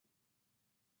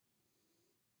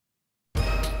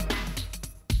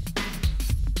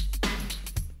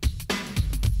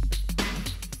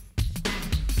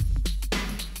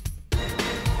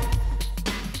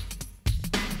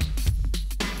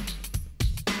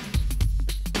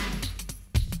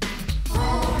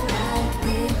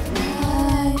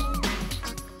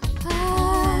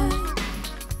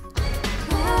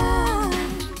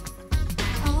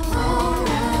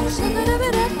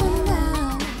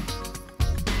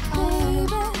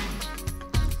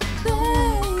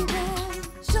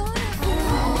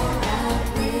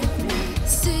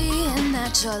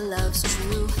your love's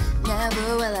true.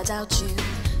 Never will I doubt you.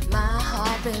 My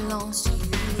heart belongs to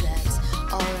you. That's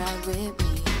alright with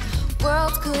me.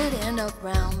 Worlds could end up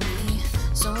around me.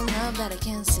 So in love that I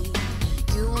can't see.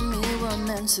 You and me were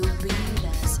meant to be.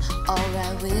 That's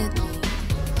alright with me.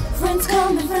 Friends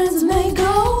come and friends may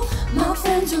go. My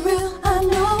friends are real, I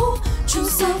know. True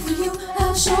love for you,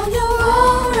 I've shown you're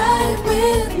alright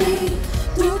with me.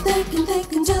 Through thick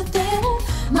and till thin,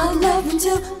 my love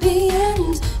until the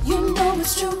end. You know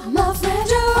it's true, my friend,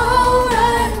 you're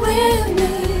alright with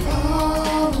me.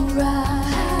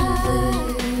 Alright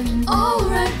with me.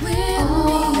 Alright with me.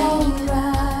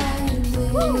 Alright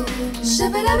with me.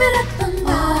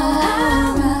 Shabba-dabba-dabba-da.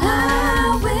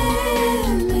 Alright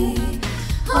with me.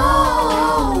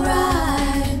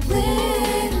 Alright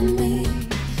with me.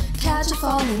 Catch a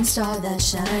falling star that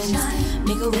shines.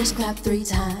 Make a wish, clap 3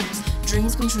 times.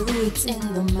 Dreams come true, it's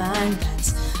in the mind.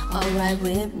 That's alright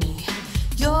with me.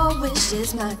 Your wish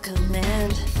is my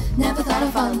command. Never thought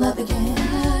I'd fall in love again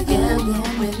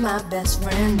with my best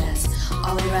friend. That's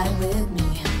alright with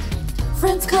me.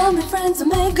 Friends come and friends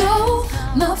may go.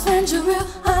 My friends are real,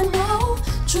 I know.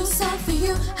 True love for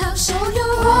you, have shown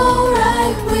you're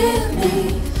alright with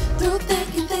me. Through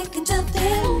thick and till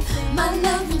thin, my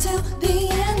love until the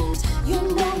end. You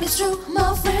know it's true,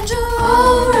 my friend, you're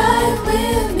alright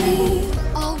with me.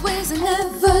 Always and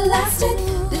everlasting.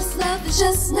 This love is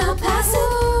just not passing.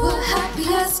 We're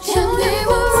happy as can be.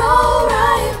 We're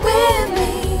alright with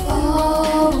me.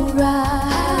 Alright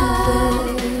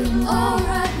with me.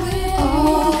 Alright with me.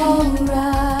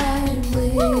 Alright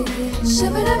with me.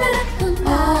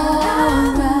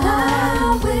 Shabba-dabba-dabba.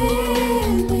 Alright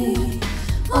with me.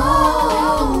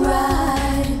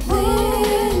 Alright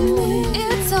with me.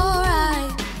 It's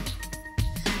alright,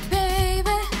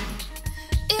 baby.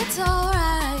 It's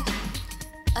alright.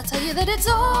 I tell you that it's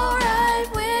alright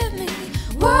with me.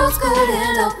 Worlds could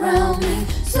end up around me.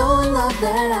 So in love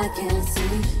that I can't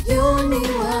see. You and me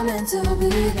were meant to be.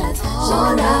 That's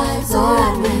alright, it's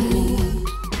alright with me.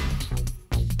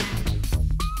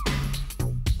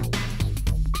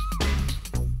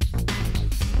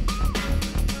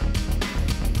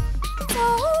 It's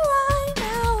alright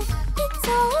now. It's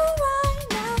alright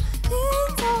now.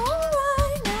 It's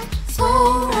alright now. It's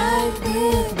alright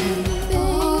with me.